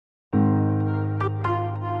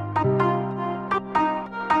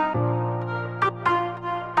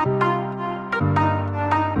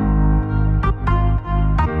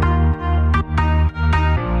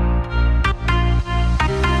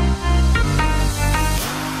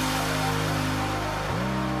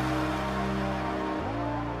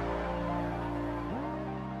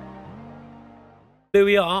Here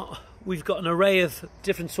we are. We've got an array of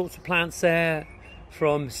different sorts of plants there,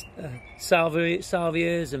 from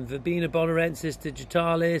salvias and verbena bonarensis,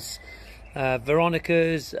 digitalis,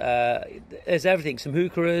 veronicas. There's everything. Some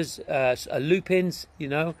heucheras, lupins, you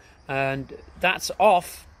know, and that's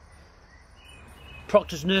off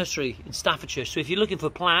Proctor's Nursery in Staffordshire. So if you're looking for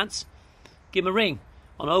plants, give them a ring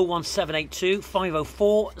on 01782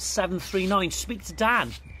 504 739. Speak to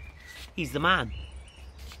Dan. He's the man.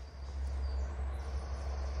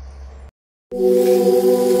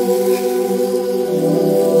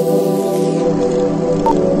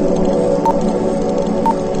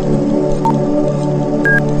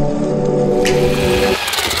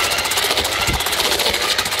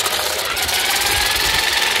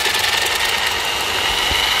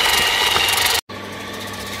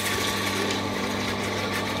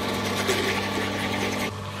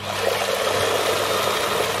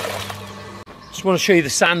 Just want to show you the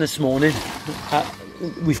sand this morning.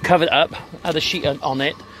 We've covered up, had a sheet on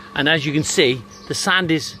it, and as you can see, the sand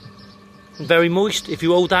is very moist. If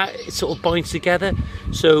you hold that, it sort of binds together,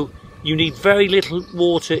 so you need very little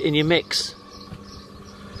water in your mix.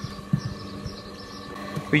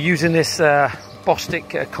 We're using this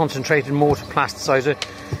Bostik concentrated mortar plasticizer.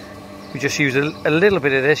 We just use a little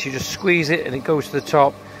bit of this. You just squeeze it and it goes to the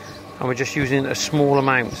top, and we're just using a small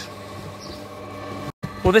amount.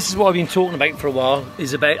 Well, this is what I've been talking about for a while,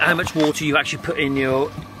 is about how much water you actually put in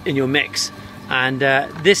your mix. And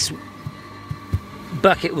this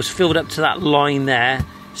bucket was filled up to that line there,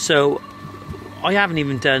 so I haven't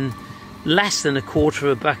even done less than a quarter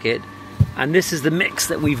of a bucket, and this is the mix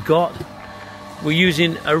that we've got. We're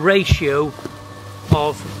using a ratio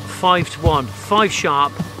of 5 to 1, 5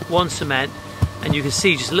 sharp, 1 cement, and you can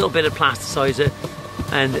see just a little bit of plasticizer,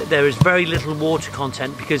 and there is very little water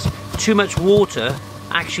content, because too much water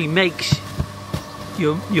actually makes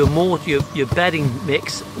your bedding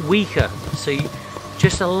mix weaker. So you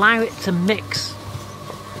just allow it to mix.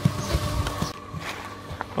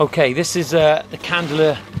 Okay, this is the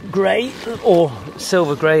Candler Grey, or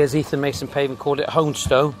Silver Grey as Ethan Mason Pavement called it, honed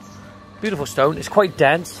stone. Beautiful stone. It's quite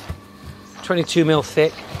dense, 22mm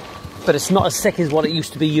thick, but it's not as thick as what it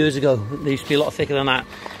used to be years ago. There used to be a lot thicker than that.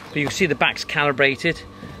 But you can see the back's calibrated,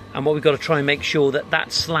 and what we've got to try and make sure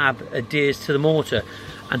that slab adheres to the mortar.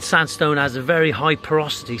 And sandstone has a very high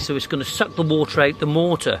porosity, so it's going to suck the water out the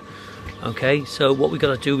mortar. Okay, so what we've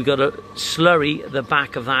got to do, we've got to slurry the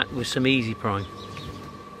back of that with some Easy Prime.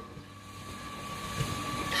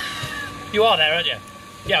 You are there, aren't you?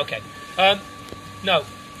 Yeah, okay. No.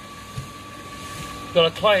 Got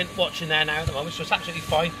a client watching there now at the moment, so it's absolutely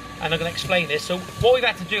fine, and I'm going to explain this. So what we've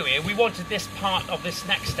had to do here, we wanted this part of this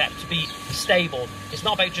next step to be stable. It's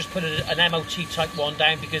not about just putting an MOT type one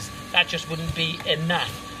down, because that just wouldn't be enough.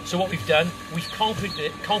 So what we've done, we've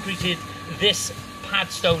concreted this pad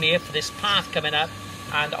stone here for this path coming up,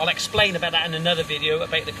 and I'll explain about that in another video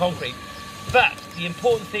about the concrete. But the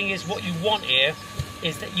important thing is, what you want here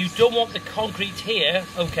is that you don't want the concrete here,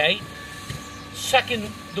 okay, sucking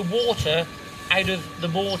the water out of the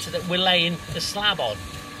mortar that we're laying the slab on,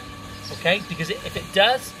 okay, because if it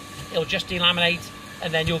does, it'll just delaminate,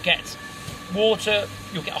 and then you'll get water,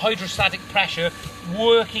 you'll get hydrostatic pressure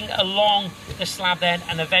working along the slab then,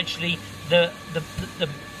 and eventually the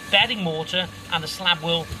bedding mortar and the slab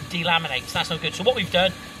will delaminate. So that's not good. So what we've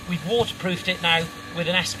done, we've waterproofed it now with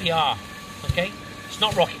an SPR, okay. It's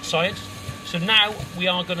not rocket science. So now we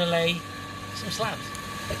are going to lay some slabs.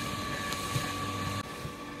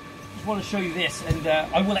 I want to show you this, and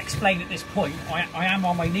I will explain at this point. I am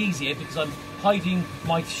on my knees here because I'm hiding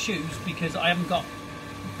my shoes, because I haven't got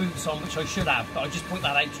boots on, which I should have, but I'll just point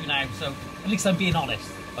that out to you now, so at least I'm being honest,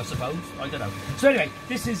 I suppose. I don't know. So anyway,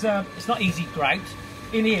 this is it's not Easy Grout.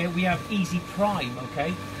 In here we have Easy Prime,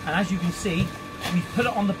 okay, and as you can see, we've put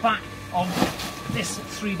it on the back of this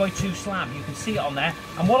 3x2 slab. You can see it on there,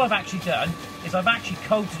 and what I've actually done is I've actually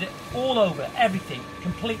coated it all over, everything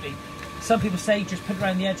completely. Some people say just put it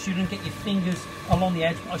around the edge so you don't get your fingers along the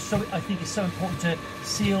edge, but I think it's so important to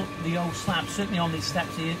seal the old slab. Certainly on these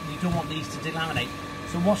steps here, you don't want these to delaminate.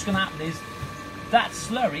 So what's going to happen is that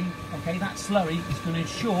slurry, okay, that slurry is going to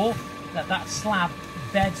ensure that that slab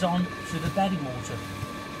beds on to the bedding mortar.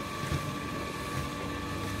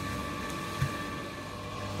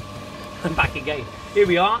 And back again. Here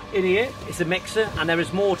we are, in here, it's a mixer, and there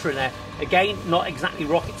is mortar in there. Again, not exactly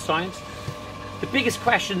rocket science. The biggest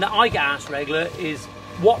question that I get asked regular is,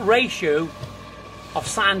 what ratio of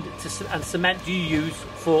sand and cement do you use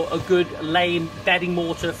for a good laying bedding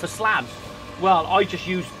mortar for slabs? Well, I just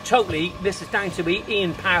use totally, this is down to me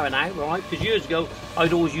in power now, right? Because years ago,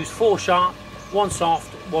 I'd always use 4 sharp, 1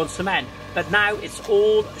 soft, 1 cement. but now it's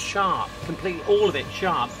all sharp, completely all of it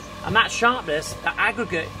sharp. And that sharpness, that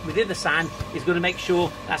aggregate within the sand, is going to make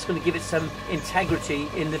sure that's going to give it some integrity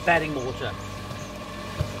in the bedding mortar.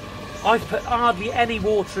 I've put hardly any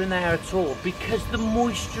water in there at all because the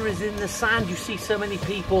moisture is in the sand. You see so many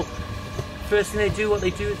people, first thing they do, what they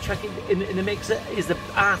do, chuck it in the mixer, is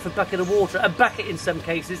half a bucket of water, a bucket in some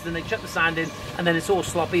cases, then they chuck the sand in, and then it's all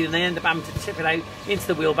sloppy, and they end up having to tip it out into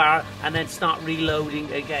the wheelbarrow and then start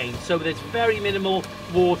reloading again. So there's very minimal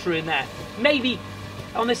water in there. Maybe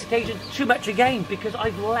on this occasion too much again because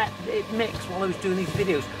I've let it mix while I was doing these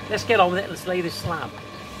videos. Let's get on with it. Let's lay this slab.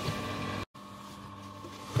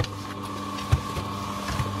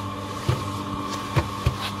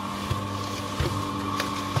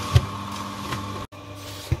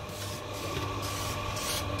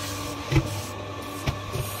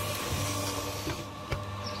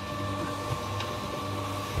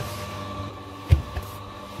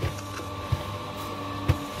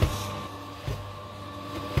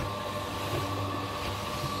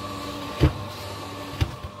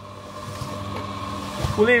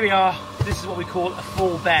 Well, here we are. This is what we call a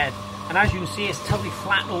full bed, and as you can see, it's totally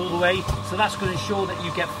flat all the way, so that's going to ensure that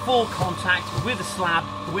you get full contact with the slab,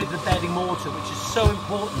 with the bedding mortar, which is so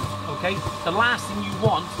important. Okay, the last thing you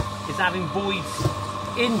want is having voids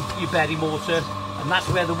in your bedding mortar, and that's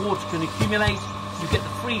where the water can accumulate. You get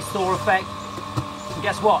the freeze thaw effect, and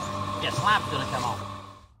guess what? Your slab's going to come off.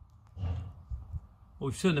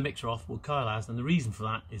 Well, we've turned the mixer off, well, Kyle has, and the reason for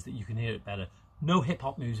that is that you can hear it better. No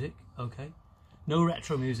hip-hop music, okay? No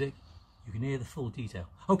retro music, you can hear the full detail.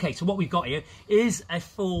 Okay, so what we've got here is a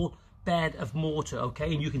full bed of mortar,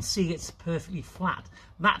 okay, and you can see it's perfectly flat.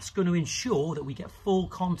 That's going to ensure that we get full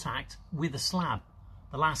contact with the slab.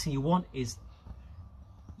 The last thing you want is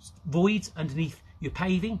voids underneath your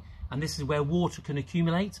paving, and this is where water can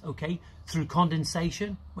accumulate, okay, through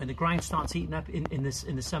condensation. When the ground starts heating up in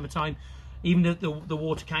the summertime, even though the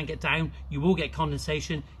water can't get down, you will get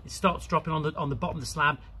condensation. It starts dropping on the bottom of the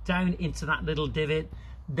slab, down into that little divot.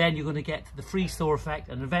 Then you're going to get the freeze thaw effect,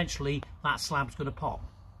 and eventually that slab's going to pop.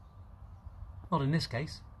 Not in this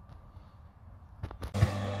case.